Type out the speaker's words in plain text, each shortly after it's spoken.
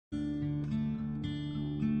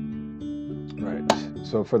Right.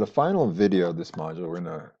 So for the final video of this module, we're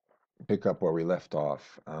going to pick up where we left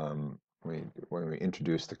off when we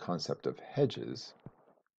introduced the concept of hedges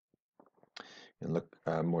and look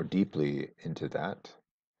more deeply into that.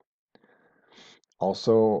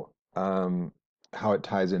 Also, how it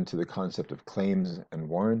ties into the concept of claims and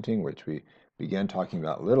warranting, which we began talking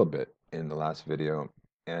about a little bit in the last video,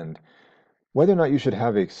 and whether or not you should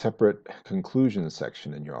have a separate conclusion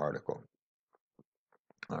section in your article.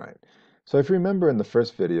 All right. So if you remember in the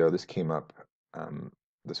first video, this came up,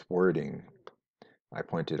 this wording I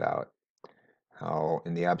pointed out, how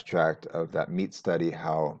in the abstract of that meat study,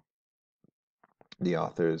 how the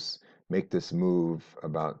authors make this move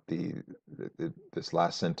about this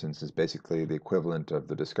last sentence is basically the equivalent of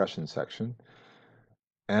the discussion section.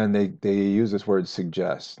 And they use this word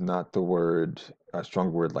suggest, not the word, a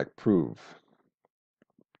strong word like prove.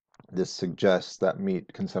 This suggests that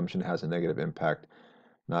meat consumption has a negative impact,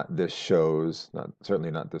 not this shows,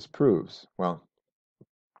 certainly not this proves. Well,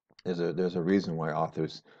 there's a reason why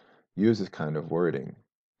authors use this kind of wording.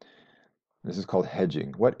 This is called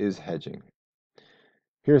hedging. What is hedging?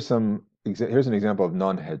 Here's an example of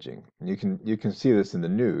non-hedging. You can see this in the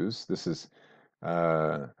news. This is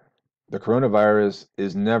uh, the coronavirus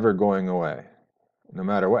is never going away. No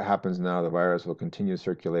matter what happens now, the virus will continue to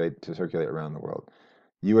circulate around the world.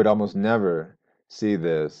 You would almost never see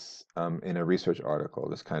this in a research article,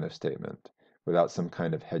 this kind of statement, without some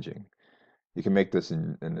kind of hedging. You can make this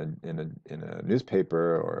in a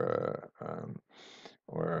newspaper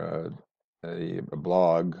or a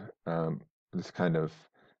blog. This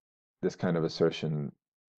kind of assertion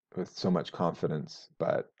with so much confidence,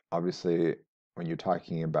 but obviously, when you're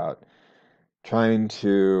talking about trying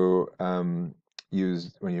to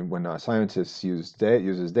when a scientist uses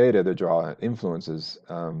data to draw influences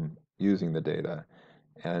using the data,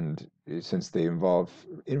 and since they involve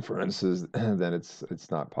inferences, then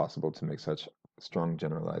it's not possible to make such strong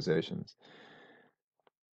generalizations.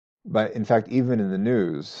 But in fact, even in the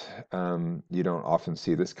news, you don't often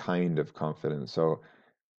see this kind of confidence. So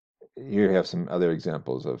here you have some other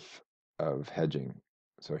examples of hedging.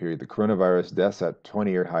 So here, the coronavirus deaths at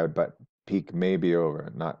 20-year high, but peak may be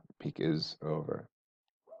over, not peak is over.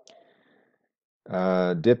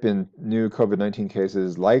 Dip in new COVID-19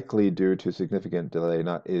 cases likely due to significant delay,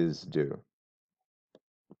 not is due.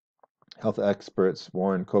 Health experts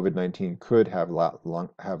warn COVID-19 could have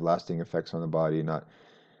lasting effects on the body, not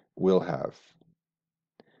will have.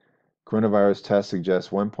 Coronavirus tests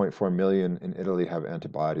suggest 1.4 million in Italy have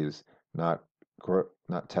antibodies, not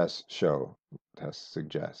tests show, tests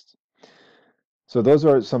suggest. So those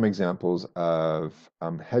are some examples of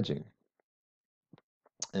hedging.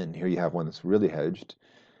 And here you have one that's really hedged.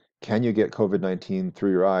 Can you get COVID-19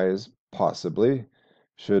 through your eyes? Possibly.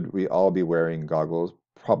 Should we all be wearing goggles?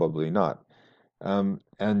 Probably not.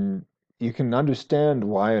 And you can understand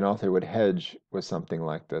why an author would hedge with something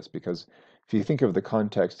like this, because if you think of the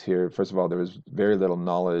context here, first of all, there was very little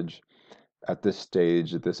knowledge at this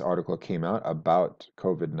stage that this article came out about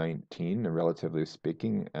COVID-19, relatively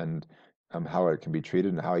speaking, and how it can be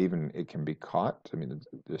treated and how even it can be caught. I mean,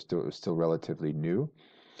 it was still relatively new.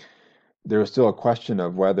 There was still a question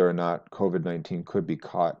of whether or not COVID-19 could be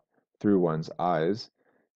caught through one's eyes.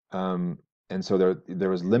 And so there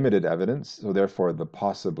was limited evidence, so therefore the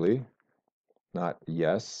possibly, not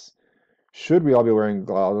yes. Should we all be wearing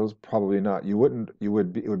goggles? Probably not. It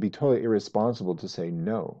would be totally irresponsible to say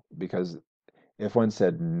no, because if one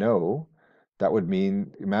said no, that would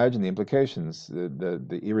mean, imagine the implications,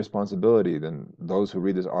 the irresponsibility. Then those who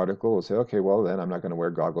read this article will say, okay, well, then I'm not going to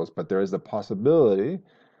wear goggles. But there is the possibility,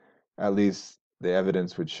 at least the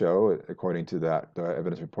evidence would show, according to the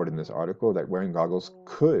evidence reported in this article, that wearing goggles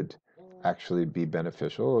could actually be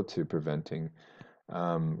beneficial to preventing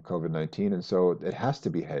COVID-19. And so it has to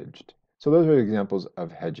be hedged. So those are examples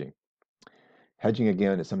of hedging. Hedging,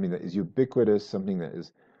 again, is something that is ubiquitous, something that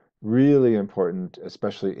is really important,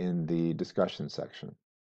 especially in the discussion section.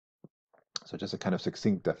 So just a kind of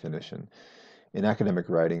succinct definition. In academic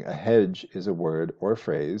writing, a hedge is a word or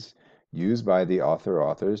phrase used by the author or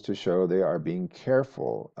authors to show they are being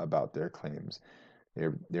careful about their claims.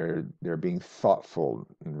 They're being thoughtful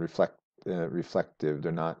and reflective.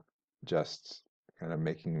 They're not just kind of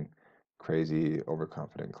making crazy,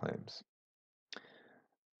 overconfident claims.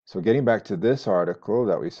 So getting back to this article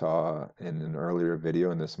that we saw in an earlier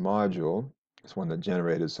video in this module, it's one that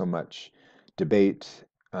generated so much debate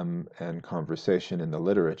and conversation in the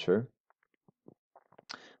literature,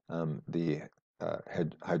 the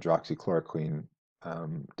hydroxychloroquine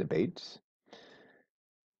debate.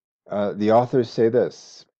 The authors say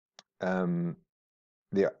this,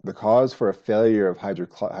 the cause for a failure of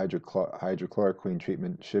hydrochloroquine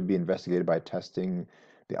treatment should be investigated by testing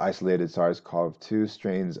the isolated SARS-CoV-2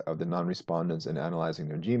 strains of the non-respondents and analyzing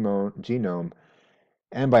their genome,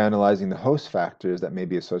 and by analyzing the host factors that may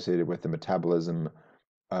be associated with the metabolism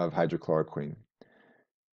of hydrochloroquine.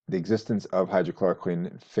 The existence of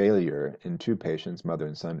hydrochloroquine failure in two patients, mother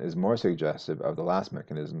and son, is more suggestive of the last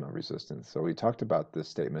mechanism of resistance. So we talked about this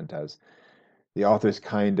statement as the authors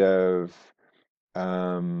kind of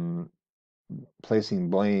um, placing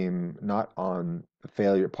blame not on the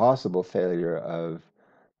failure, possible failure of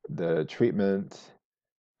the treatment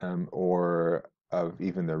or of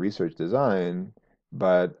even the research design,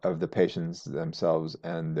 but of the patients themselves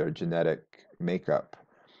and their genetic makeup.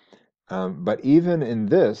 But even in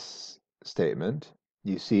this statement,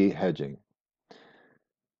 you see hedging.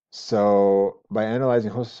 So by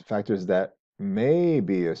analyzing host factors that may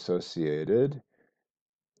be associated,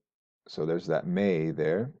 so there's that may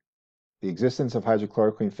there, the existence of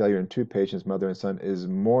hydrochloroquine failure in two patients, mother and son, is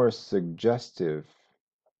more suggestive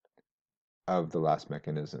of the last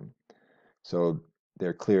mechanism. So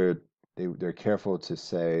they're clear, they're careful to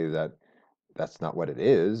say that that's not what it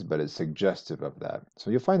is, but it's suggestive of that.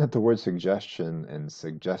 So you'll find that the word suggestion and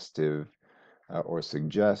suggestive or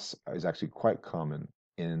suggests is actually quite common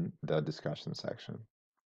in the discussion section.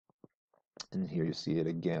 And here you see it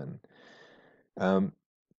again. Um,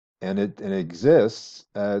 and it exists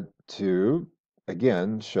to,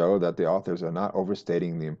 again, show that the authors are not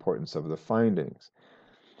overstating the importance of the findings.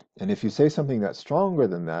 And if you say something that's stronger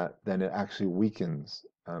than that, then it actually weakens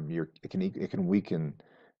it can weaken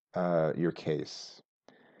your case.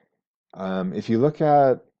 If you look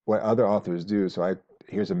at what other authors do, so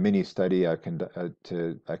here's a mini study I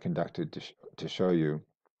conducted to show you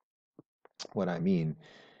what I mean.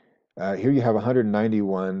 Here you have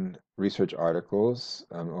 191 research articles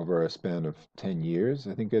over a span of 10 years,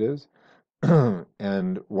 I think it is.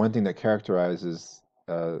 And one thing that characterizes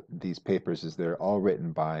these papers is they're all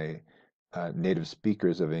written by native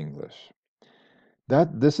speakers of English.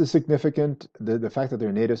 This is significant. The fact that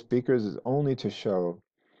they're native speakers is only to show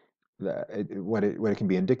that what it can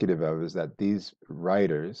be indicative of is that these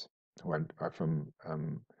writers, who are from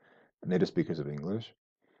native speakers of English,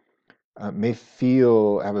 may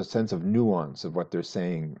have a sense of nuance of what they're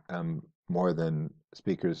saying more than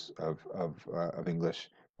speakers of English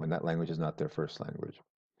when that language is not their first language.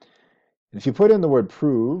 And if you put in the word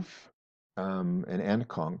prove and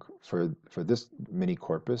conc for this mini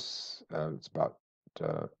corpus, it's about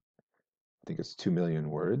I think it's 2 million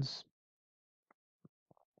words.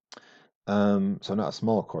 So not a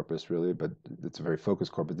small corpus really, but it's a very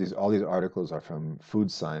focused corpus. All these articles are from food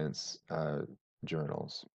science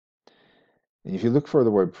journals. And if you look for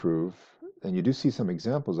the word prove, and you do see some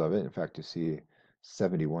examples of it, in fact, you see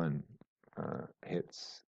 71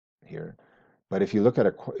 hits here. But if you look at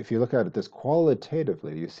it this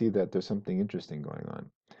qualitatively, you see that there's something interesting going on.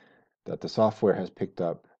 That the software has picked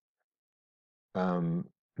up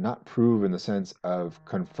not prove in the sense of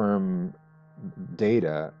confirm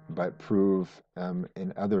data, but prove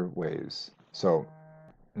in other ways. So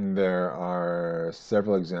there are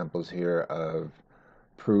several examples here of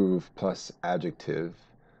prove plus adjective.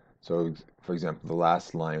 So, for example, the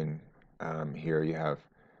last line here you have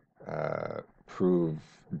prove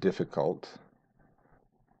difficult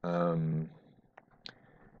and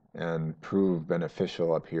prove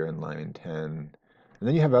beneficial up here in line 10. And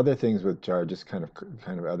then you have other things which are just kind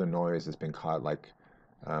of other noise that's been caught, like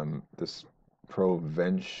this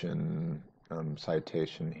provention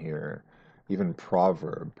citation here, even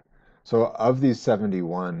proverb. So of these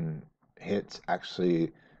 71 hits,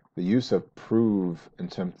 actually, the use of prove in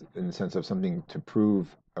the sense of something to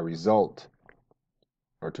prove a result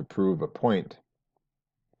or to prove a point,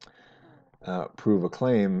 prove a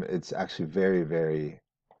claim, it's actually very, very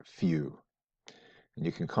few. And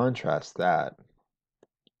you can contrast that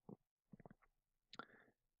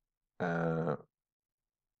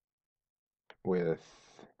with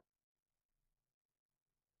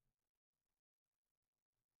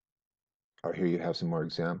here you have some more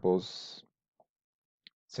examples.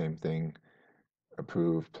 Same thing,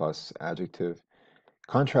 approve plus adjective.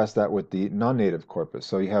 Contrast that with the non-native corpus.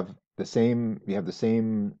 So you have the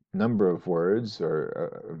same number of words,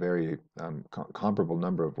 or a very comparable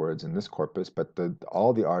number of words in this corpus, but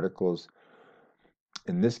all the articles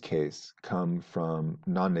in this case come from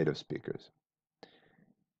non-native speakers.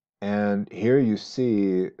 And here you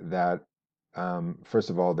see that first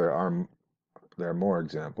of all, there are more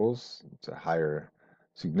examples. It's a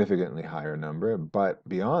significantly higher number, but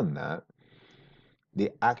beyond that,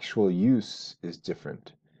 the actual use is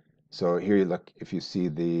different. So here you look, if you see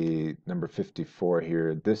the number 54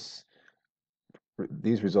 here,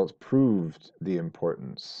 these results proved the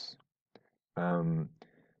importance. Um,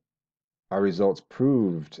 our results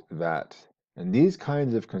proved that, and these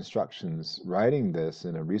kinds of constructions, writing this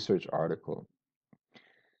in a research article,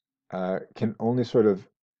 can only sort of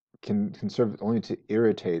can serve only to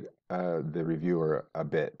irritate the reviewer a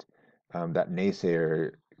bit. That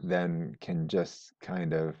naysayer then can just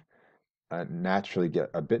kind of naturally get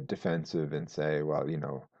a bit defensive and say,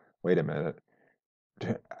 well, wait a minute.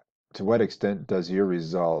 To, to what extent does your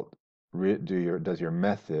result does your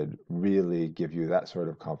method really give you that sort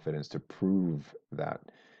of confidence to prove that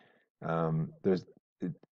there's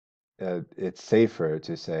it, it's safer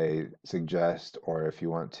to say suggest, or if you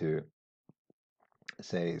want to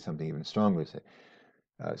say something even stronger, say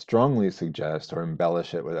strongly suggest or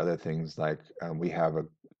embellish it with other things like we have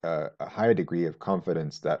a higher degree of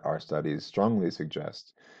confidence that our studies strongly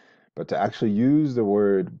suggest. But to actually use the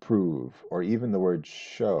word prove or even the word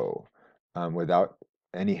show without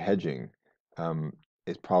any hedging um,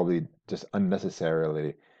 is probably just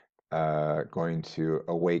unnecessarily going to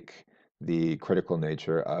awake the critical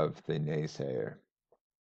nature of the naysayer.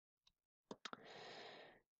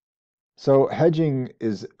 So hedging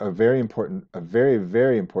is a very,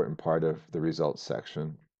 very important part of the results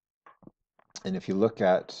section. And if you look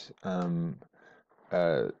at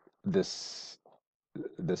uh, this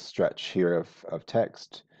this stretch here of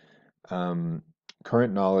text, um,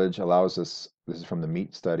 current knowledge allows us, this is from the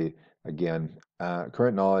meat study again,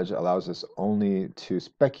 current knowledge allows us only to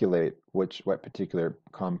speculate what particular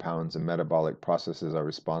compounds and metabolic processes are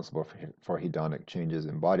responsible for hedonic changes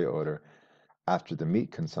in body odor after the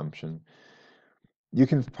meat consumption. You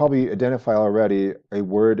can probably identify already a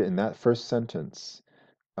word in that first sentence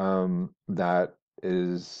that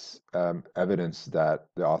is evidence that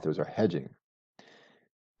the authors are hedging.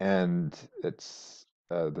 And it's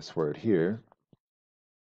this word here,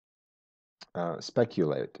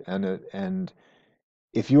 speculate. And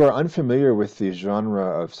if you are unfamiliar with the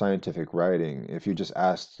genre of scientific writing, if you just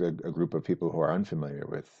ask a group of people who are unfamiliar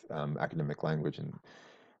with academic language, and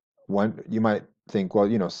one you might think,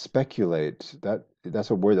 well, speculate, that's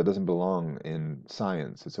a word that doesn't belong in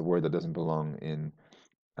science. It's a word that doesn't belong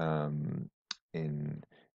um, in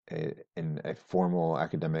a formal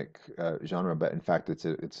academic genre, but in fact,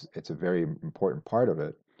 it's a very important part of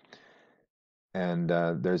it. And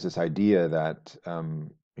there's this idea that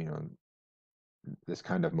this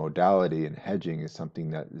kind of modality and hedging is something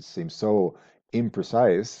that seems so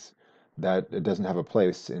imprecise that it doesn't have a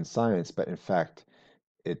place in science. But in fact,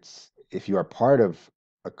 it's if you are part of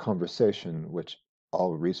a conversation, which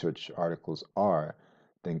all research articles are,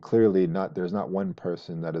 then clearly there's not one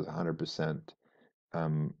person that is 100%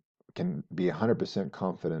 um, can be 100%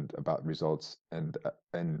 confident about results and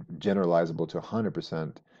generalizable to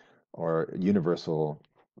 100% or universal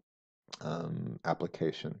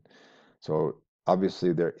application. So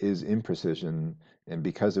obviously there is imprecision, and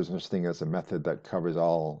because there's no such thing as a method that covers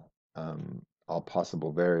all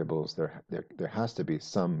possible variables, there has to be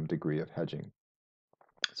some degree of hedging.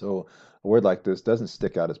 So a word like this doesn't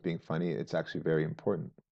stick out as being funny. It's actually very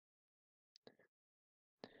important.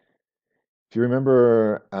 If you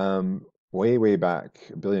remember way, way back,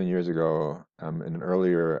 a billion years ago, in an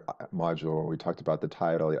earlier module, we talked about the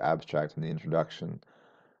title, the abstract, and the introduction.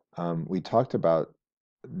 We talked about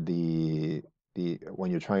the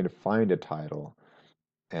when you're trying to find a title,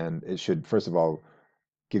 and it should first of all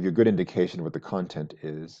give you a good indication of what the content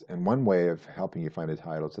is. And one way of helping you find a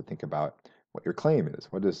title is to think about what your claim is.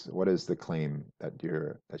 What is the claim that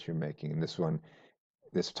you're making? And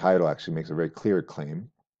this title actually makes a very clear claim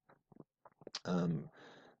um,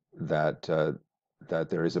 that that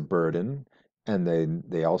there is a burden, and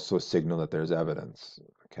they also signal that there's evidence.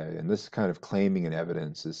 Okay, and this kind of claiming and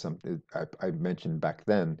evidence is something I mentioned back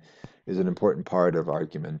then is an important part of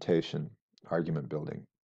argumentation, argument building.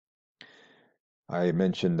 I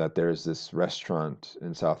mentioned that there's this restaurant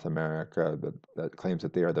in South America that claims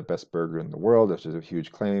that they are the best burger in the world, which is a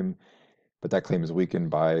huge claim, but that claim is weakened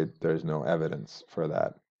by there's no evidence for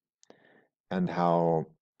that. And how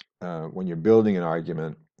when you're building an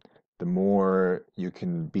argument, the more you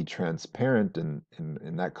can be transparent, in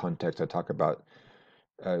that context, I talk about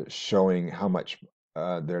showing how much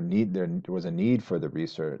there was a need for the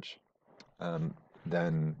research, um,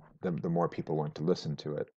 then the more people want to listen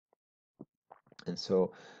to it. And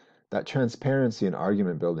so that transparency in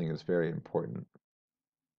argument building is very important.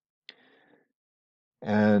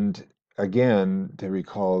 And again, to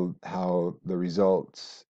recall how the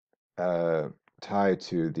results uh, tie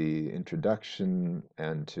to the introduction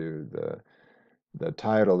and to the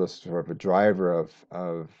title is sort of a driver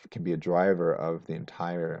of can be a driver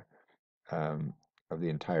um, of the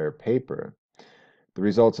entire paper. The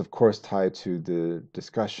results, of course, tie to the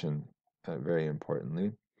discussion very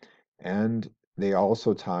importantly, and they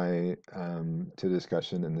also tie to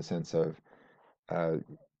discussion in the sense of uh,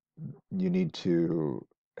 you need to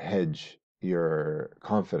hedge your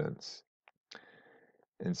confidence.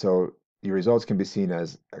 And so your results can be seen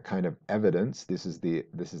as a kind of evidence. This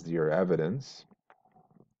is your evidence.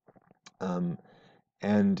 Um,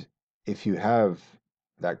 and if you have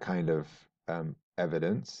that kind of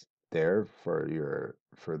evidence there for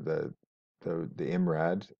the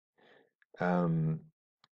IMRAD, um,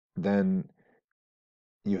 then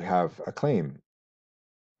you have a claim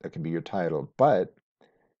that can be your title. But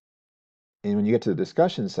when you get to the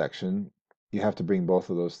discussion section, you have to bring both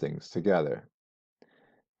of those things together.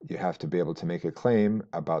 You have to be able to make a claim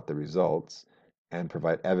about the results and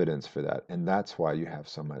provide evidence for that. And that's why you have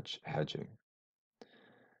so much hedging.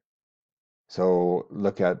 So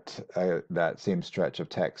look at that same stretch of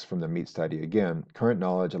text from the meat study again. Current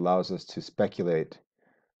knowledge allows us to speculate,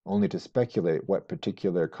 only to speculate what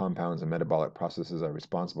particular compounds and metabolic processes are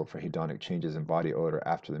responsible for hedonic changes in body odor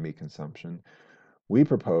after the meat consumption. We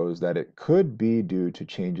propose that it could be due to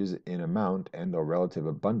changes in amount and/or relative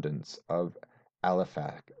abundance of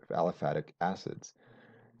aliphatic acids.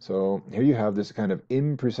 So here you have this kind of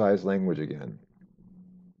imprecise language again.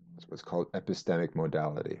 It's what's called epistemic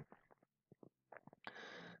modality.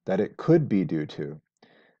 That it could be due to.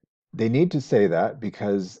 They need to say that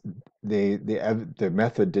because the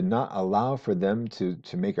method did not allow for them to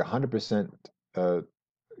make 100% to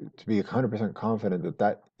be 100% confident that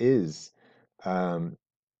that is um,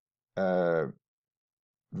 uh,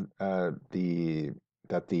 the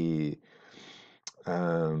that the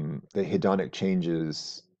hedonic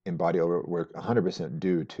changes in body odor were 100%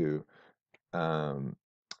 due um,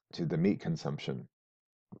 to the meat consumption.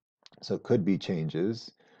 So it could be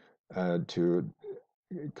changes to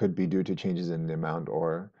it could be due to changes in the amount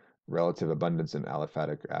or relative abundance in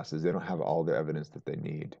aliphatic acids. They don't have all the evidence that they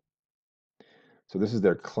need. So this is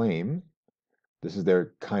their claim. This is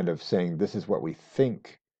their kind of saying this is what we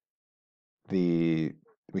think the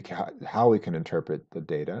how we can interpret the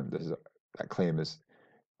data. This is that claim is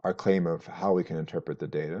our claim of how we can interpret the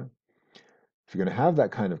data. If you're going to have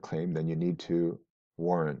that kind of claim, then you need to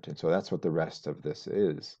warrant. And so that's what the rest of this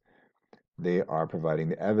is. They are providing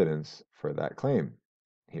the evidence for that claim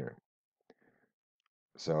here.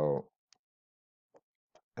 So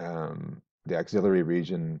the axillary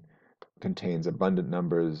region contains abundant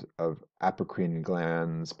numbers of apocrine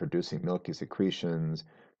glands producing milky secretions.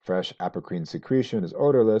 Fresh apocrine secretion is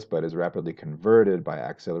odorless, but is rapidly converted by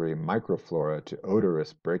axillary microflora to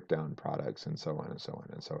odorous breakdown products, and so on and so on.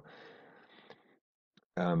 And so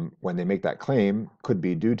when they make that claim, could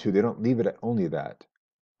be due to, they don't leave it at only that.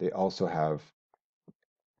 They also have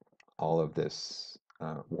all of this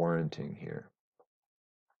warranting here.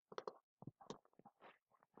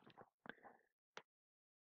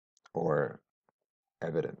 Or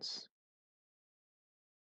evidence.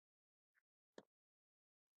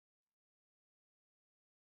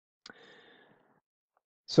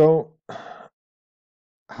 So,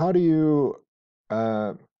 how do you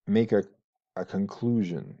make a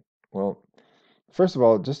conclusion? Well, first of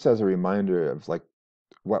all, just as a reminder of like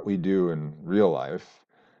what we do in real life,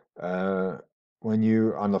 uh, when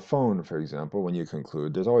you on the phone, for example, when you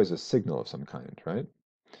conclude, there's always a signal of some kind, right?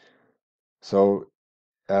 So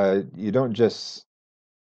you don't just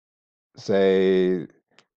say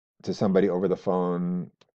to somebody over the phone,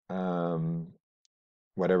 um,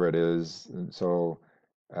 whatever it is. And so,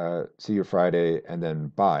 see you Friday, and then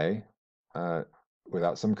bye, uh,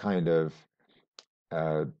 without uh,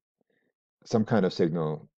 some kind of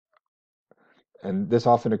signal. And this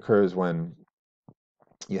often occurs when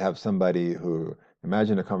you have somebody who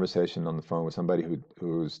imagine a conversation on the phone with somebody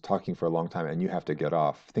who's talking for a long time, and you have to get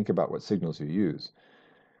off. Think about what signals you use.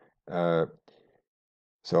 Uh,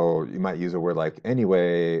 So you might use a word like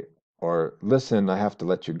anyway, or listen, I have to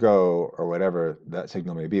let you go, or whatever that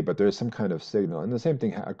signal may be. But there is some kind of signal. And the same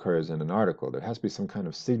thing occurs in an article. There has to be some kind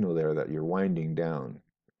of signal there that you're winding down.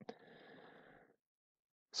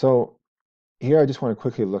 So here I just want to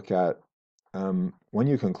quickly look at when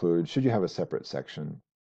you conclude, should you have a separate section?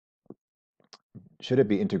 Should it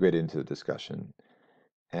be integrated into the discussion?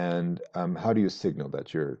 And how do you signal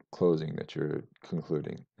that you're closing, that you're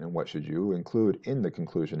concluding? And what should you include in the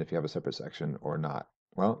conclusion if you have a separate section or not?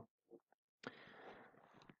 Well,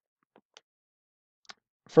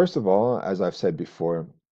 first of all, as I've said before,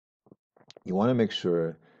 you want to make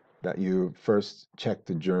sure that you first check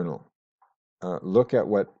the journal. Look at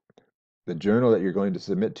what the journal that you're going to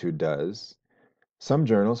submit to does. Some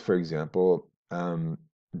journals, for example,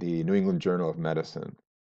 the New England Journal of Medicine,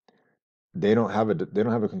 they don't have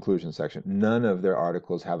a conclusion section. None of their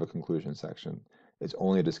articles have a conclusion section. It's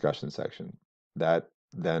only a discussion section that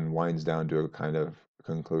then winds down to a kind of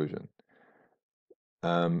conclusion.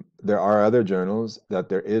 There are other journals that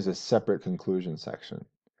there is a separate conclusion section.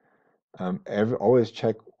 Always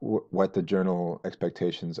check what the journal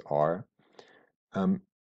expectations are. Um,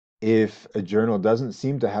 if a journal doesn't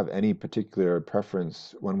seem to have any particular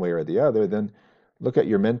preference one way or the other, then look at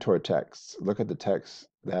your mentor texts. Look at the texts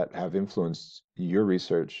that have influenced your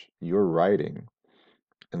research, your writing,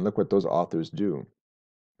 and look what those authors do.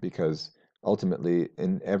 Because ultimately,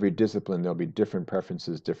 in every discipline, there'll be different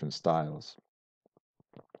preferences, different styles.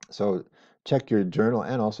 So check your journal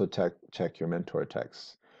and also check your mentor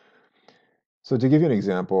texts. So to give you an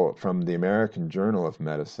example from the American Journal of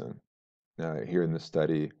Medicine, here in the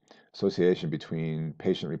study, association between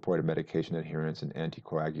patient-reported medication adherence and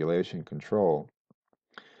anticoagulation control.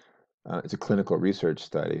 It's a clinical research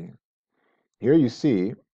study. Here you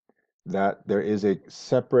see that there is a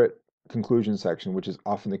separate conclusion section, which is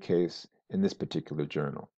often the case in this particular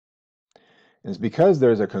journal. And it's because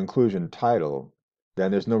there's a conclusion title, then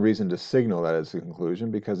there's no reason to signal that it's a conclusion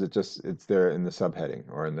because it's there in the subheading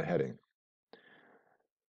or in the heading.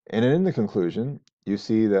 And in the conclusion, you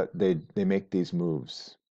see that they make these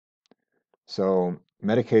moves. So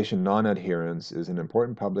medication non-adherence is an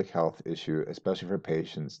important public health issue, especially for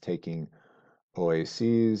patients taking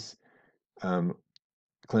OACs. Um,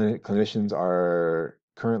 Clinicians are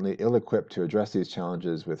currently ill-equipped to address these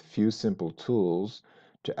challenges with few simple tools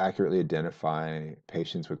to accurately identify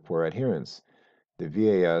patients with poor adherence. The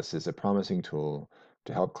VAS is a promising tool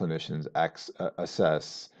to help clinicians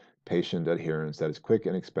assess patient adherence that is quick,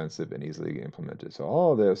 inexpensive, and easily implemented. So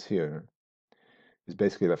all this here is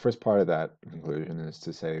basically the first part of that conclusion is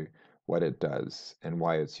to say what it does and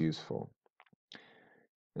why it's useful.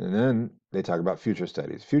 And then they talk about future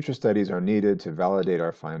studies. Future studies are needed to validate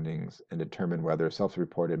our findings and determine whether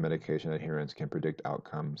self-reported medication adherence can predict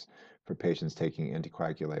outcomes for patients taking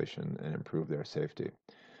anticoagulation and improve their safety.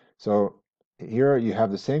 So here you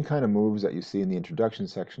have the same kind of moves that you see in the introduction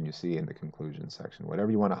section, you see in the conclusion section.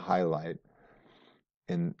 Whatever you want to highlight,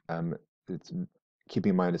 and it's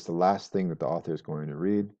keeping in mind it's the last thing that the author is going to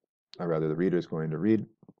read, or rather the reader is going to read,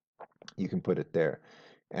 you can put it there.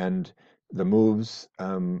 And the moves,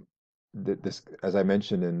 this, as I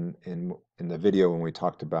mentioned in the video when we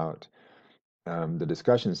talked about the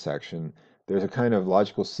discussion section, there's a kind of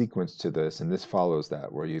logical sequence to this, and this follows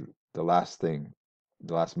that, where the last thing,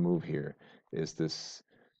 the last move here is this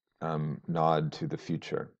nod to the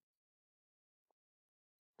future.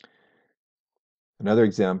 Another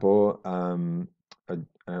example, an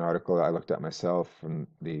article I looked at myself from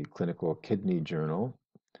the Clinical Kidney Journal.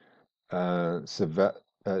 Sevelamer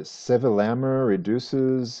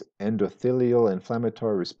reduces endothelial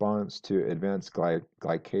inflammatory response to advanced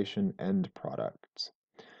glycation end products.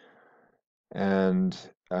 And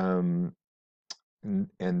in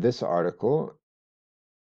this article,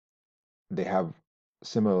 they have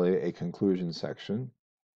similarly a conclusion section.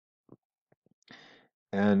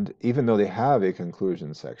 And even though they have a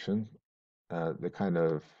conclusion section, they kind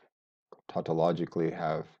of tautologically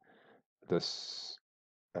have this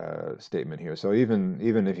statement here. So even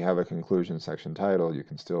if you have a conclusion section title, you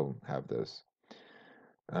can still have this.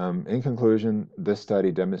 In conclusion, this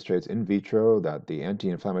study demonstrates in vitro that the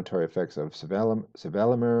anti-inflammatory effects of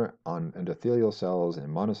sevelamer on endothelial cells and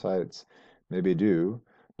monocytes may be due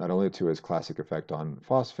not only to its classic effect on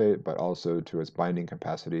phosphate, but also to its binding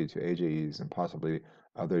capacity to AGEs and possibly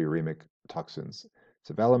other uremic toxins.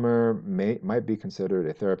 Sevelamer might be considered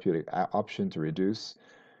a therapeutic option to reduce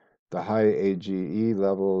the high AGE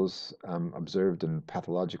levels observed in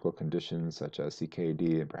pathological conditions such as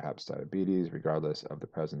CKD and perhaps diabetes, regardless of the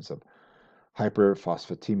presence of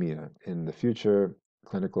hyperphosphatemia. In the future,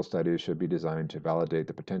 clinical studies should be designed to validate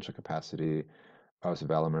the potential capacity of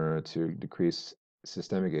sevelamer to decrease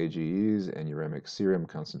systemic AGEs and uremic serum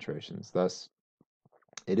concentrations. Thus,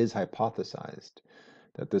 it is hypothesized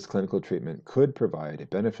that this clinical treatment could provide a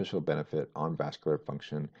beneficial benefit on vascular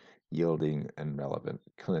function, yielding and relevant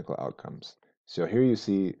clinical outcomes. So here you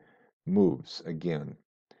see moves again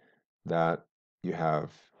that you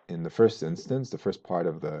have in the first instance, the first part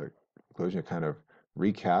of the conclusion, kind of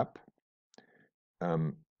recap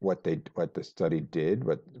what the study did,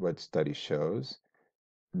 what study shows.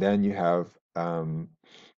 Then you have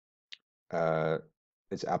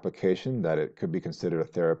its application, that it could be considered a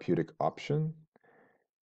therapeutic option.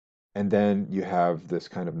 And then you have this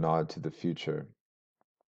kind of nod to the future.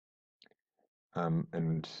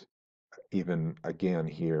 And even again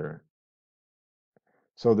here.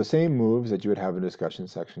 So the same moves that you would have in the discussion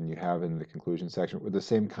section, you have in the conclusion section with the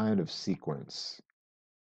same kind of sequence.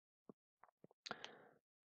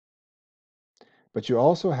 But you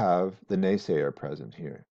also have the naysayer present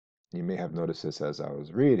here. You may have noticed this as I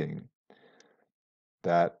was reading,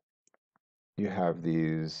 that you have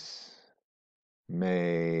these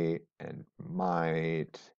may and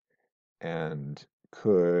might and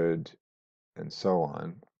could and so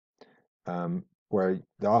on, where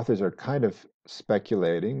the authors are kind of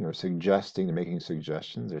speculating or suggesting, they're making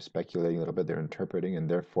suggestions, they're speculating a little bit, they're interpreting, and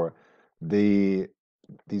therefore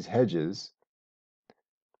these hedges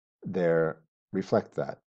there reflect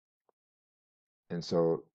that. And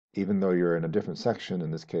so even though you're in a different section,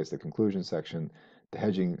 in this case the conclusion section, the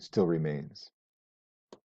hedging still remains.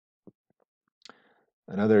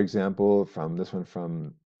 Another example from this one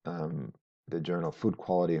from the journal Food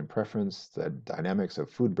Quality and Preference, the dynamics of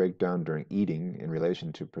food breakdown during eating in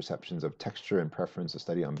relation to perceptions of texture and preference, a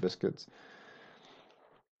study on biscuits.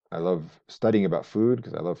 I love studying about food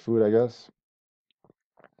because I love food, I guess.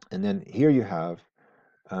 And then here you have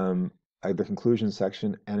the conclusion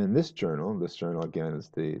section. And in this journal again is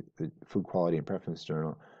the Food Quality and Preference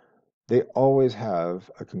journal, they always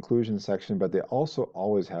have a conclusion section, but they also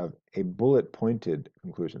always have a bullet pointed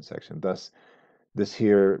conclusion section. Thus, this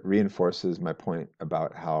here reinforces my point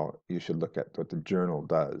about how you should look at what the journal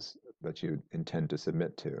does that you intend to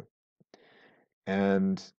submit to.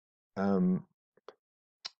 And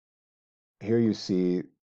here you see,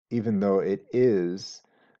 even though it is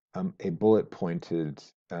a bullet pointed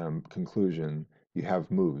conclusion, you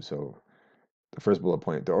have moves. So the first bullet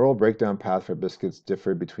point, the oral breakdown path for biscuits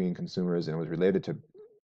differed between consumers and was related to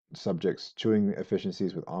subjects' chewing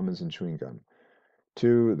efficiencies with almonds and chewing gum.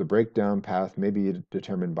 2, the breakdown path may be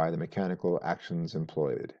determined by the mechanical actions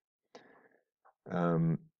employed.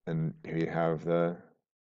 And here you have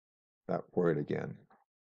that word again.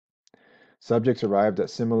 Subjects arrived at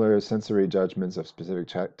similar sensory judgments of specific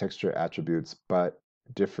texture attributes, but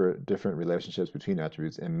different relationships between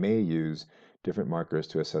attributes and may use different markers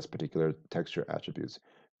to assess particular texture attributes.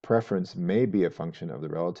 Preference may be a function of the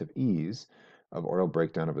relative ease of oral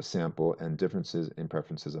breakdown of a sample, and differences in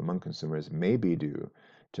preferences among consumers may be due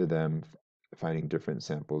to them finding different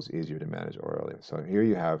samples easier to manage orally. So here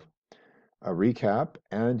you have a recap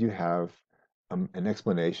and you have an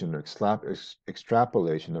explanation or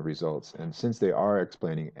extrapolation of results. And since they are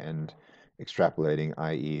explaining and extrapolating,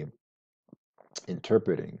 i.e.,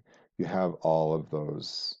 interpreting, you have all of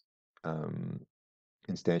those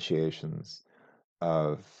instantiations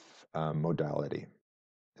of modality,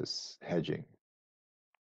 this hedging.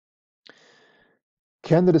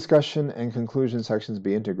 Can the discussion and conclusion sections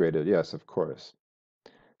be integrated? Yes, of course.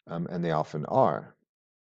 And they often are.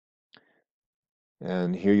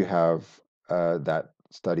 And here you have that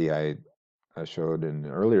study I showed in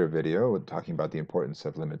an earlier video talking about the importance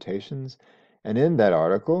of limitations. And in that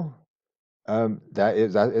article, that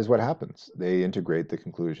is what happens. They integrate the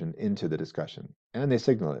conclusion into the discussion, and they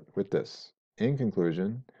signal it with this. In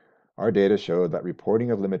conclusion, our data show that reporting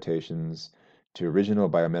of limitations to original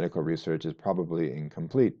biomedical research is probably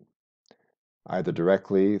incomplete, either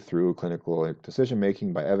directly through clinical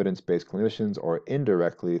decision-making by evidence-based clinicians or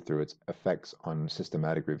indirectly through its effects on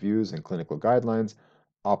systematic reviews and clinical guidelines.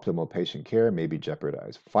 Optimal patient care may be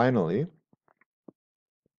jeopardized. Finally,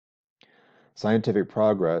 scientific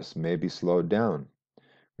progress may be slowed down.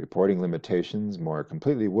 Reporting limitations more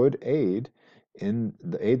completely would aid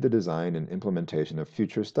the design and implementation of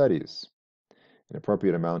future studies. An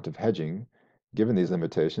appropriate amount of hedging, given these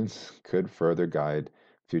limitations, could further guide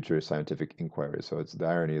future scientific inquiries. So it's the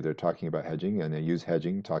irony, they're talking about hedging and they use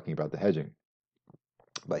hedging talking about the hedging.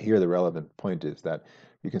 But here the relevant point is that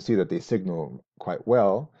you can see that they signal quite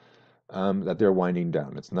well that they're winding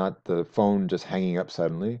down. It's not the phone just hanging up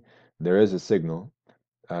suddenly. There is a signal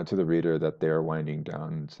to the reader that they are winding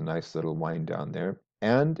down. It's a nice little wind down there.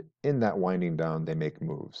 And in that winding down, they make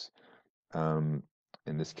moves. In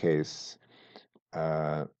this case,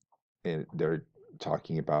 they're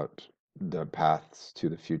talking about the paths to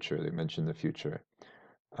the future. They mention the future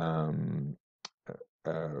for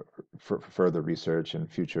further research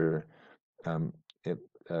and future um,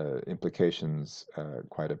 implications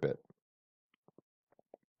quite a bit.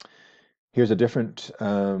 Here's a different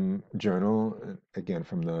journal, again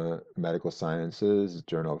from the Medical Sciences,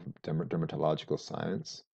 Journal of Dermatological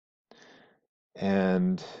Science,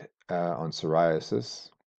 and on psoriasis.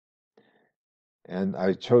 And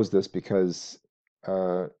I chose this because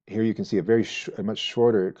here you can see a much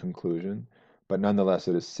shorter conclusion, but nonetheless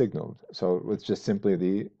it is signaled. So with just simply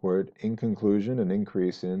the word in conclusion, an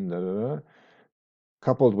increase in da, da, da,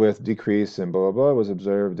 coupled with decrease in blah, blah, blah, was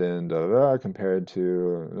observed in da, da, da, compared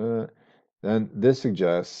to, then this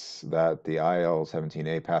suggests that the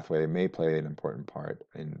IL-17A pathway may play an important part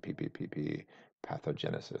in PPPP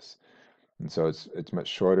pathogenesis. And so it's much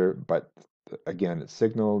shorter, but again, it's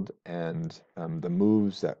signaled, and the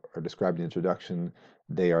moves that are described in the introduction,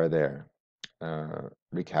 they are there,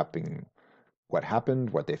 recapping what happened,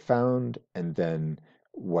 what they found, and then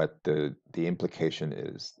what the implication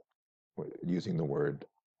is, using the word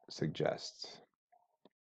suggests.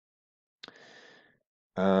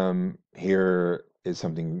 Here is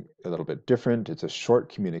something a little bit different. It's a short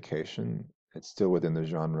communication. It's still within the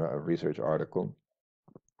genre of research article.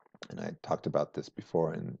 And I talked about this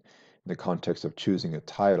before in the context of choosing a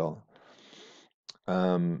title.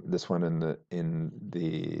 This one in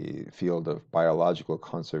the field of biological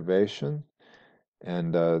conservation.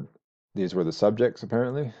 And these were the subjects,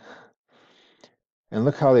 apparently. And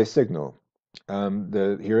look how they signal.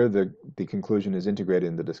 Here, the conclusion is integrated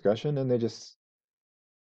in the discussion, and they just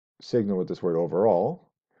signal with this word overall.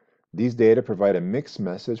 These data provide a mixed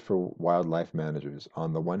message for wildlife managers.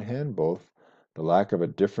 On the one hand, both the lack of a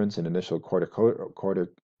difference in initial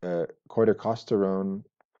corticosterone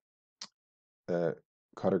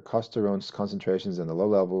concentrations and the low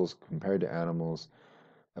levels compared to animals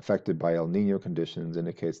affected by El Nino conditions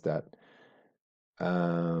indicates that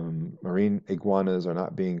marine iguanas are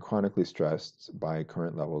not being chronically stressed by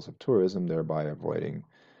current levels of tourism, thereby avoiding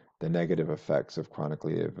the negative effects of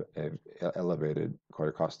chronically elevated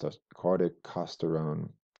corticosterone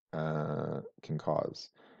can cause.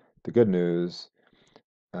 The good news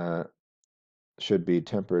should be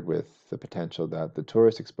tempered with the potential that the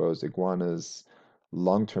tourist-exposed iguanas'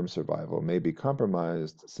 long-term survival may be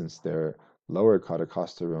compromised since their lower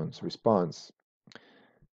corticosterone response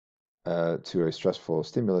to a stressful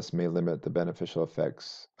stimulus may limit the beneficial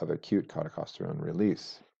effects of acute corticosterone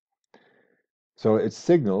release. So it's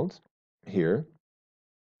signaled here,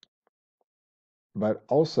 but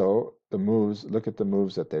also the moves, look at the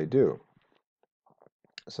moves that they do.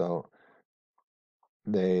 So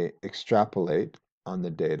they extrapolate on the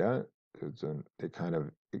data. They kind of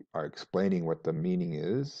are explaining what the meaning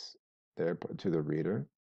is there to the reader.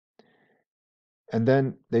 And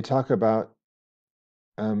then they talk about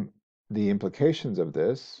the implications of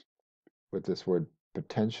this with this word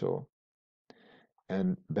potential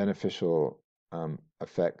and beneficial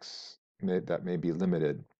effects that may be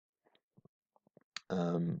limited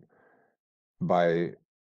by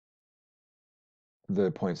the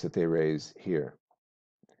points that they raise here.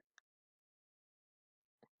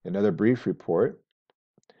 Another brief report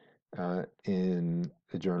in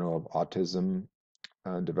the Journal of Autism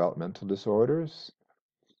Developmental Disorders.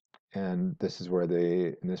 And this is where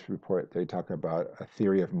in this report, they talk about a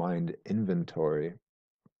theory of mind inventory,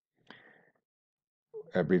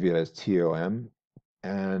 abbreviated as TOM.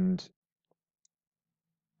 And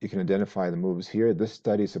you can identify the moves here. This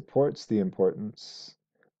study supports the importance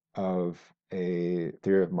of a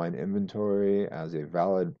theory of mind inventory as a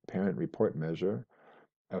valid parent report measure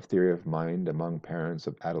of theory of mind among parents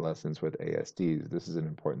of adolescents with ASDs. This is an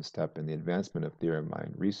important step in the advancement of theory of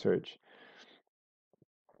mind research.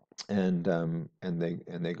 And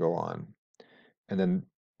they go on, and then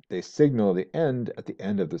they signal the end at the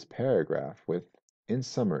end of this paragraph with, in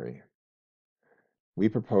summary, we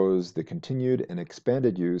propose the continued and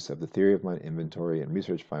expanded use of the theory of mind inventory and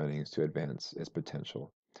research findings to advance its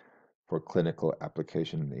potential for clinical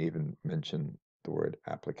application. They even mention the word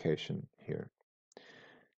application here.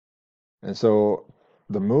 And so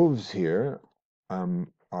the moves here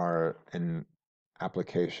are an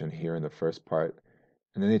application here in the first part,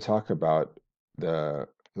 and then they talk about the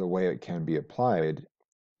way it can be applied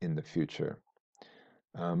in the future.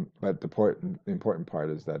 But the important part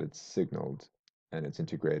is that it's signaled and it's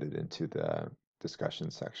integrated into the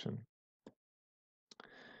discussion section.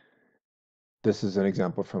 This is an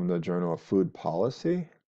example from the Journal of Food Policy.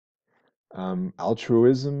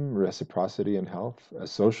 Altruism, reciprocity, and health, a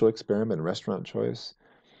social experiment, restaurant choice.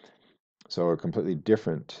 So a completely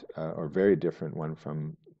different or very different one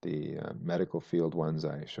from the medical field ones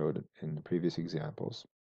I showed in the previous examples.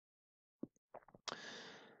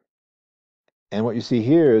 And what you see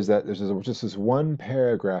here is that there's just this one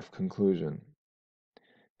paragraph conclusion,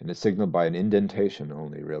 and it's signaled by an indentation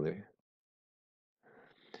only, really.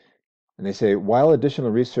 And they say, while additional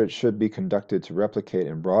research should be conducted to replicate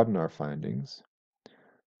and broaden our findings,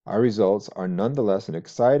 our results are nonetheless an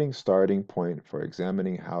exciting starting point for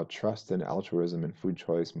examining how trust and altruism in food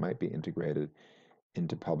choice might be integrated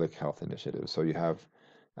into public health initiatives. So you have,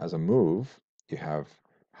 as a move, you have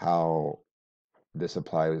how this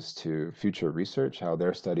applies to future research, how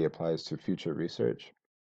their study applies to future research.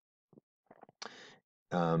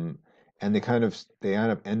 Um, and they kind of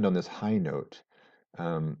end on this high note,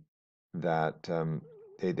 um, that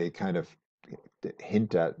they kind of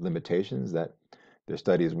hint at limitations, that their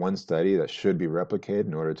study is one study that should be replicated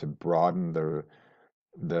in order to broaden the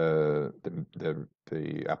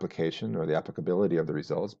application or the applicability of the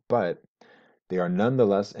results, but they are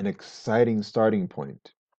nonetheless an exciting starting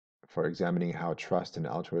point for examining how trust and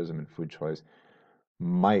altruism in food choice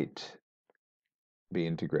might be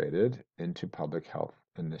integrated into public health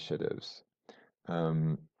initiatives.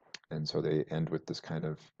 Um, and so they end with this kind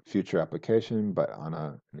of future application, but on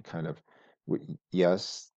a kind of,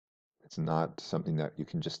 yes, it's not something that you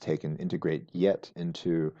can just take and integrate yet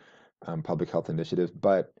into public health initiatives,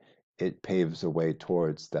 but it paves a way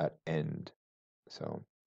towards that end. So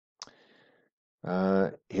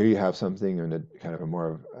here you have something in a kind of a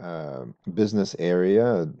more business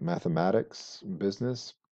area, mathematics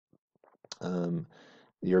business, um,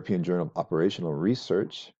 the European Journal of Operational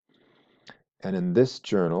Research. And in this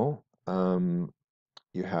journal,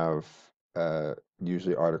 you have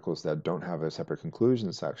usually articles that don't have a separate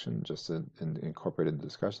conclusion section, just an incorporated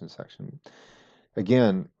discussion section.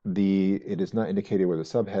 Again, it is not indicated with a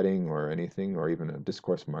subheading or anything, or even a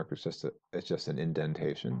discourse marker. It's just an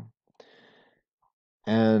indentation.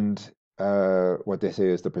 And what they say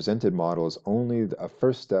is the presented model is only a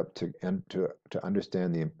first step to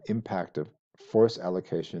understand the impact of force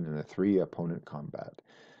allocation in a three-opponent combat.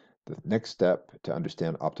 The next step to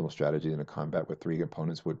understand optimal strategy in a combat with three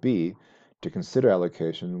opponents would be to consider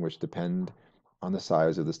allocation which depend on the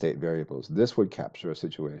size of the state variables. This would capture a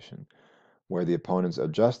situation where the opponents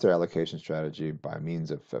adjust their allocation strategy by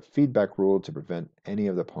means of a feedback rule to prevent any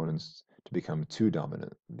of the opponents to become too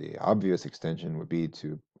dominant. The obvious extension would be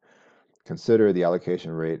to consider the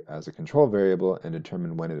allocation rate as a control variable and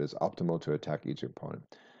determine when it is optimal to attack each opponent.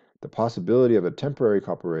 The possibility of a temporary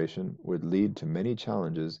cooperation would lead to many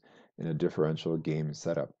challenges in a differential game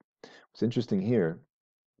setup. What's interesting here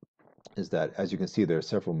is that, as you can see, there are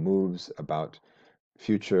several moves about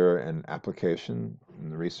future and application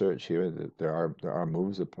in the research here. There are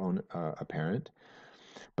moves apparent,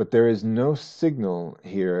 but there is no signal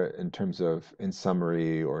here in terms of in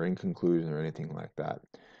summary or in conclusion or anything like that.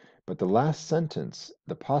 But the last sentence,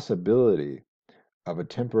 the possibility of a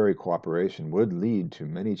temporary cooperation would lead to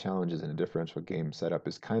many challenges in a differential game setup,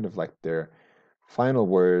 is kind of like their final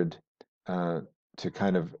word, uh, to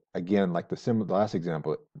kind of, again, like the last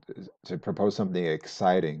example, to propose something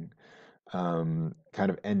exciting, kind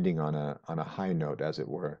of ending on a high note, as it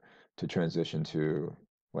were, to transition to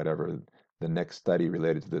whatever the next study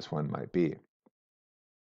related to this one might be.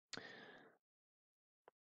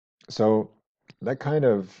 So that kind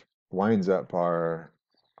of winds up our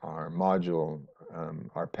module,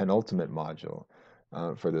 our penultimate module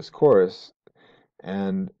for this course.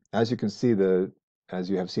 And as you can see, as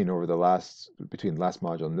you have seen over between the last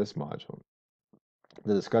module and this module,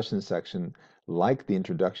 the discussion section, like the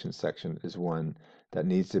introduction section, is one that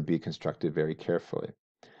needs to be constructed very carefully.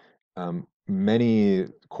 Many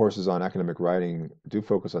courses on academic writing do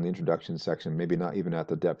focus on the introduction section, maybe not even at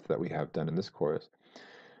the depth that we have done in this course.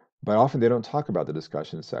 But often they don't talk about the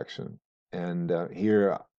discussion section. And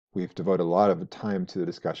here we've devoted a lot of time to the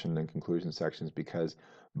discussion and conclusion sections, because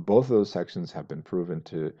both of those sections have been proven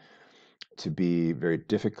to be very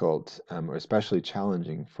difficult, or especially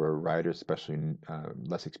challenging for writers, especially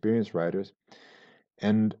less experienced writers.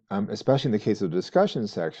 And especially in the case of the discussion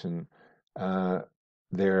section, uh,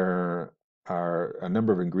 there are a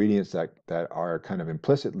number of ingredients that are kind of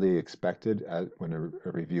implicitly expected when a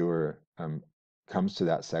reviewer comes to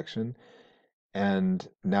that section. And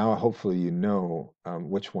now hopefully you know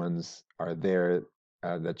which ones are there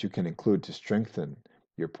that you can include to strengthen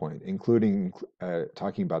your point, including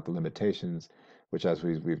talking about the limitations, which, as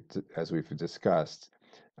we've discussed,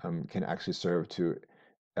 can actually serve to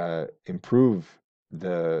improve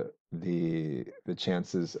the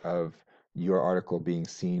chances of your article being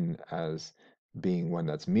seen as being one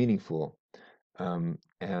that's meaningful,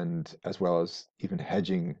 and as well as even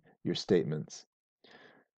hedging your statements.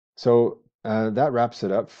 So that wraps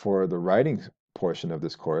it up for the writing portion of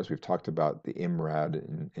this course. We've talked about the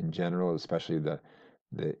IMRAD in general, especially the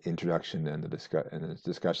introduction and the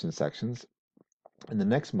discussion sections. In the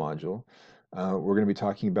next module, we're going to be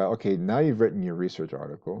talking about, okay, now you've written your research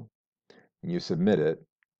article and you submit it.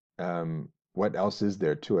 What else is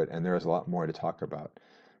there to it? And there's a lot more to talk about.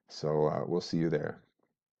 So we'll see you there.